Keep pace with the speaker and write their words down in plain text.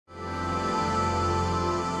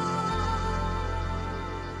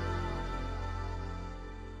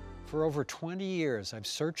For over 20 years, I've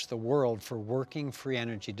searched the world for working free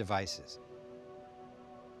energy devices.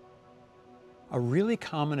 A really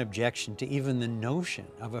common objection to even the notion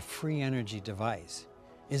of a free energy device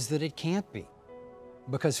is that it can't be,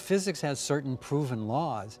 because physics has certain proven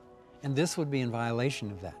laws, and this would be in violation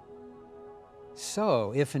of that.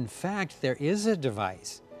 So, if in fact there is a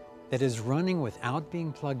device that is running without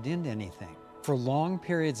being plugged into anything for long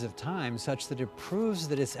periods of time such that it proves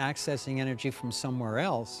that it's accessing energy from somewhere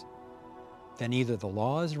else, then either the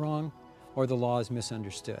law is wrong or the law is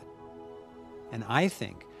misunderstood. And I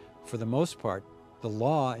think, for the most part, the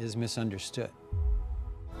law is misunderstood.